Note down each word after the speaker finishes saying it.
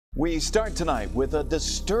We start tonight with a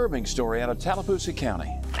disturbing story out of Tallapoosa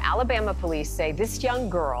County. Alabama police say this young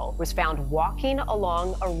girl was found walking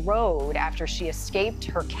along a road after she escaped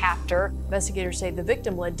her captor. Investigators say the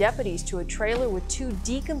victim led deputies to a trailer with two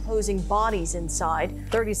decomposing bodies inside.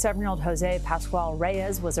 37-year-old Jose Pascual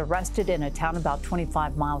Reyes was arrested in a town about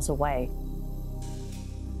 25 miles away.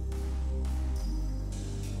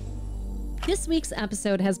 This week's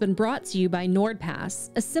episode has been brought to you by NordPass,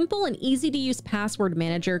 a simple and easy-to-use password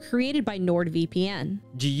manager created by NordVPN.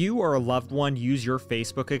 Do you or a loved one use your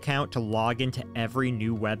Facebook account to log into every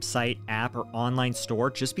new website, app, or online store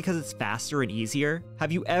just because it's faster and easier?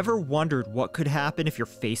 Have you ever wondered what could happen if your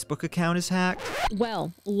Facebook account is hacked?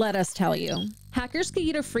 Well, let us tell you. Hackers could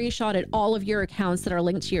get a free shot at all of your accounts that are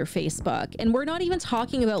linked to your Facebook, and we're not even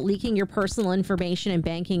talking about leaking your personal information and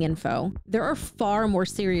banking info. There are far more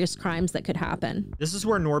serious crimes that could happen. This is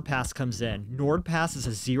where NordPass comes in. NordPass is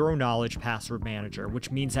a zero-knowledge password manager, which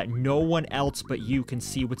means that no one else but you can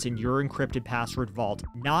see what's in your encrypted password vault,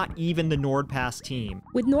 not even the NordPass team.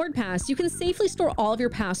 With NordPass, you can safely store all of your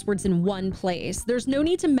passwords in one place. There's no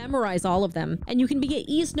need to memorize all of them, and you can be at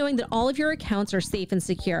ease knowing that all of your accounts are safe and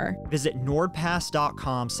secure. Visit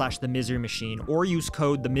nordpass.com/themiserymachine or use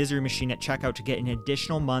code themiserymachine at checkout to get an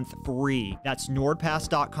additional month free. That's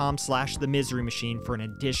nordpass.com/themiserymachine for an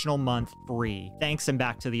additional month free. Thanks, and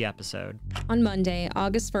back to the episode. On Monday,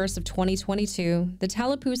 August 1st of 2022, the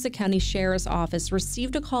Tallapoosa County Sheriff's Office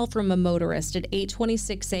received a call from a motorist at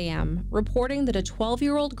 8:26 a.m. reporting that a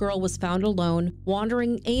 12-year-old girl was found alone,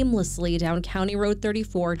 wandering aimlessly down County Road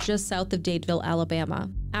 34 just south of Dadeville,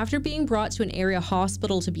 Alabama. After being brought to an area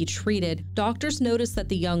hospital to be treated, doctors noticed that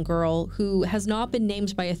the young girl, who has not been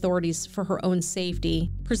named by authorities for her own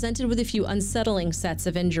safety, presented with a few unsettling sets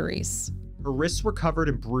of injuries. Her wrists were covered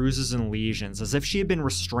in bruises and lesions, as if she had been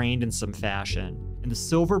restrained in some fashion, and the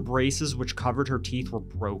silver braces which covered her teeth were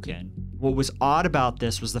broken. What was odd about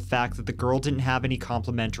this was the fact that the girl didn't have any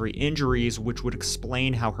complementary injuries, which would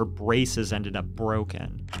explain how her braces ended up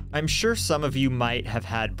broken. I'm sure some of you might have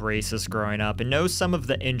had braces growing up and know some of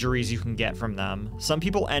the injuries you can get from them. Some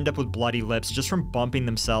people end up with bloody lips just from bumping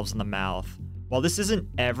themselves in the mouth. While this isn't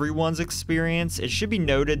everyone's experience, it should be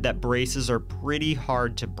noted that braces are pretty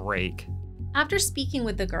hard to break. After speaking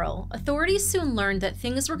with the girl, authorities soon learned that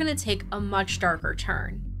things were going to take a much darker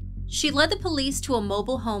turn. She led the police to a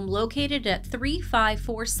mobile home located at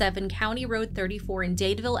 3547 County Road 34 in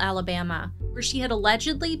Dadeville, Alabama, where she had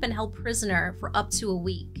allegedly been held prisoner for up to a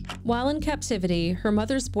week. While in captivity, her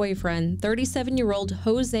mother's boyfriend, 37-year-old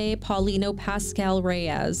Jose Paulino Pascual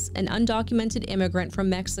Reyes, an undocumented immigrant from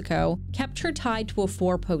Mexico, kept her tied to a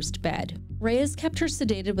four-post bed. Reyes kept her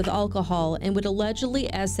sedated with alcohol and would allegedly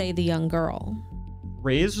essay the young girl.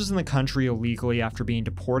 Reyes was in the country illegally after being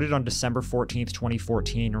deported on December 14,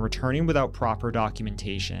 2014, and returning without proper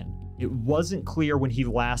documentation. It wasn't clear when he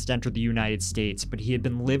last entered the United States, but he had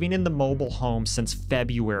been living in the mobile home since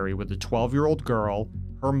February with a 12-year-old girl,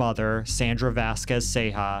 her mother, Sandra Vasquez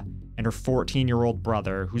Ceja, and her 14-year-old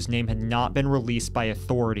brother, whose name had not been released by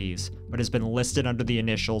authorities, but has been listed under the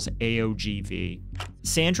initials AOGV.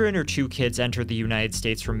 Sandra and her two kids entered the United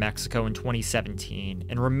States from Mexico in 2017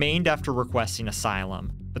 and remained after requesting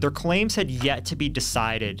asylum, but their claims had yet to be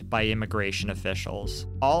decided by immigration officials.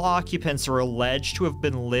 All occupants are alleged to have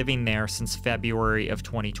been living there since February of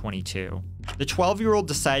 2022. The 12-year-old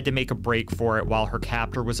decided to make a break for it while her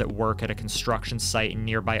captor was at work at a construction site in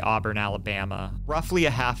nearby Auburn, Alabama, roughly a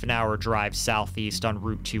half-an-hour drive southeast on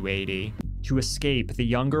Route 280. To escape, the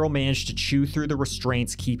young girl managed to chew through the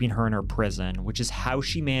restraints keeping her in her prison, which is how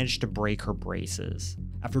she managed to break her braces.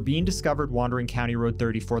 After being discovered wandering County Road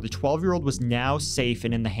 34, the 12-year-old was now safe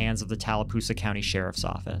and in the hands of the Tallapoosa County Sheriff's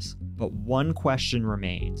Office. But one question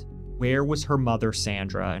remained. Where was her mother,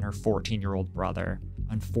 Sandra, and her 14-year-old brother?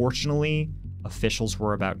 Unfortunately, officials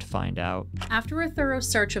were about to find out. After a thorough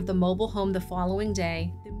search of the mobile home the following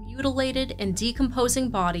day, the mutilated and decomposing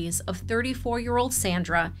bodies of 34-year-old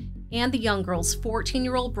Sandra and the young girl's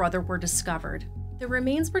 14-year-old brother were discovered. The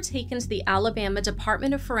remains were taken to the Alabama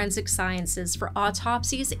Department of Forensic Sciences for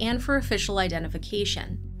autopsies and for official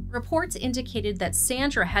identification. Reports indicated that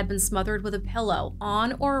Sandra had been smothered with a pillow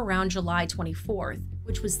on or around July 24th,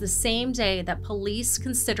 which was the same day that police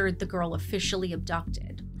considered the girl officially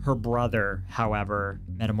abducted. Her brother, however,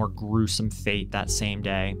 met a more gruesome fate that same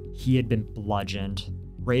day. He had been bludgeoned.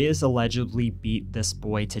 Reyes allegedly beat this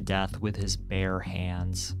boy to death with his bare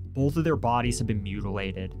hands. Both of their bodies had been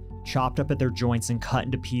mutilated, chopped up at their joints and cut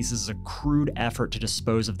into pieces as a crude effort to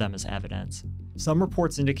dispose of them as evidence. Some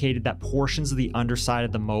reports indicated that portions of the underside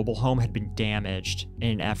of the mobile home had been damaged in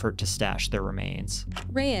an effort to stash their remains.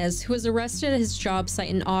 Reyes, who was arrested at his job site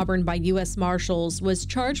in Auburn by U.S. Marshals, was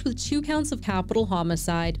charged with 2 counts of capital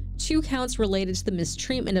homicide, 2 counts related to the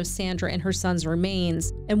mistreatment of Sandra and her son's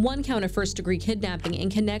remains, and 1 count of first-degree kidnapping in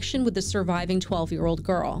connection with the surviving 12-year-old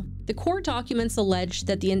girl. The court documents alleged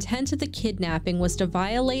that the intent of the kidnapping was to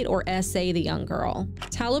violate or SA the young girl.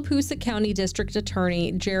 Tallapoosa County District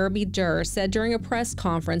Attorney Jeremy Durr said during a press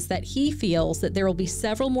conference that he feels that there will be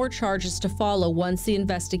several more charges to follow once the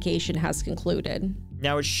investigation has concluded.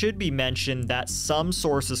 Now, it should be mentioned that some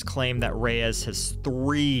sources claim that Reyes has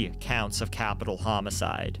 3 counts of capital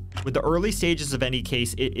homicide. With the early stages of any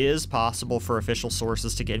case, it is possible for official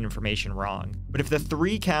sources to get information wrong. But if the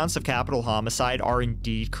 3 counts of capital homicide are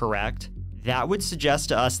indeed correct, that would suggest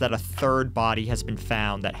to us that a 3rd body has been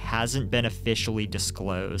found that hasn't been officially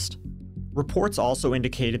disclosed. Reports also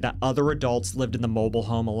indicated that other adults lived in the mobile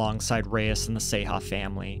home alongside Reyes and the Ceja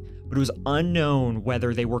family, but it was unknown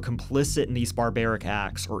whether they were complicit in these barbaric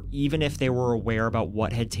acts or even if they were aware about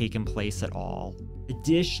what had taken place at all.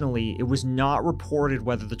 Additionally, it was not reported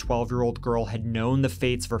whether the 12-year-old girl had known the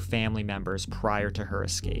fates of her family members prior to her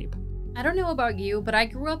escape. I don't know about you, but I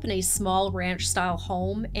grew up in a small ranch-style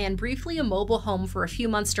home and briefly a mobile home for a few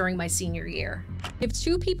months during my senior year. If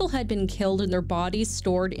 2 people had been killed and their bodies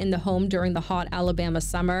stored in the home during the hot Alabama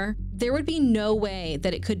summer, there would be no way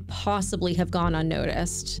that it could possibly have gone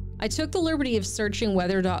unnoticed. I took the liberty of searching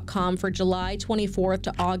weather.com for July 24th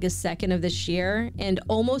to August 2nd of this year, and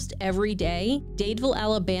almost every day, Dadeville,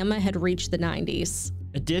 Alabama had reached the 90s.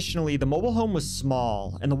 Additionally, the mobile home was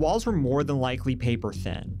small, and the walls were more than likely paper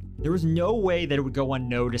thin. There was no way that it would go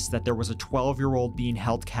unnoticed that there was a 12-year-old being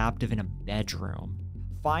held captive in a bedroom.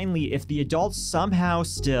 Finally, if the adults somehow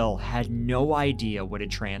still had no idea what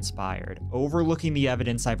had transpired, overlooking the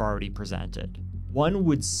evidence I've already presented, one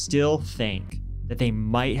would still think that they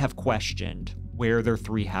might have questioned where their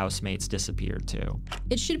 3 housemates disappeared to.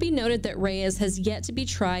 It should be noted that Reyes has yet to be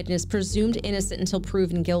tried and is presumed innocent until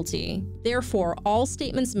proven guilty. Therefore, all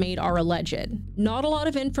statements made are alleged. Not a lot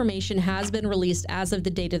of information has been released as of the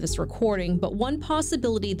date of this recording, but one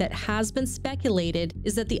possibility that has been speculated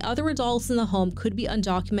is that the other adults in the home could be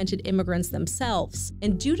undocumented immigrants themselves.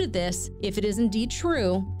 And due to this, if it is indeed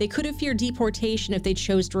true, they could have feared deportation if they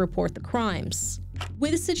chose to report the crimes.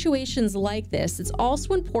 With situations like this, it's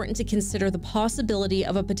also important to consider the possibility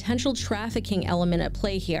of a potential trafficking element at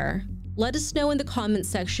play here. Let us know in the comments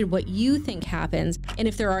section what you think happens and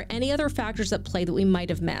if there are any other factors at play that we might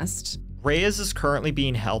have missed. Reyes is currently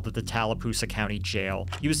being held at the Tallapoosa County Jail.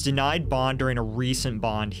 He was denied bond during a recent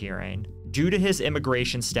bond hearing. Due to his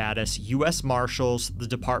immigration status, U.S. Marshals, the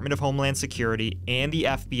Department of Homeland Security, and the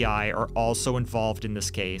FBI are also involved in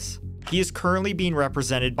this case. He is currently being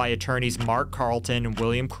represented by attorneys Mark Carlton and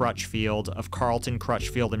William Crutchfield of Carlton,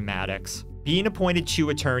 Crutchfield, and Maddox. Being appointed 2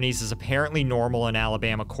 attorneys is apparently normal in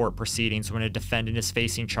Alabama court proceedings when a defendant is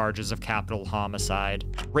facing charges of capital homicide.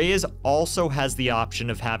 Reyes also has the option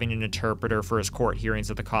of having an interpreter for his court hearings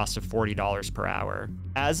at the cost of $40 per hour.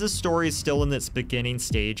 As this story is still in its beginning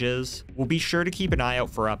stages, we'll be sure to keep an eye out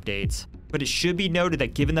for updates. But it should be noted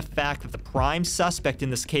that given the fact that the prime suspect in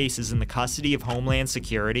this case is in the custody of Homeland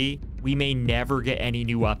Security, we may never get any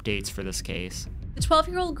new updates for this case. The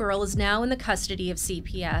 12-year-old girl is now in the custody of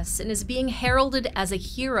CPS and is being heralded as a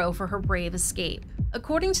hero for her brave escape.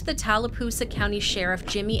 According to the Tallapoosa County Sheriff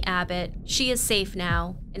Jimmy Abbott, she is safe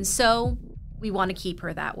now, and so we want to keep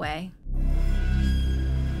her that way.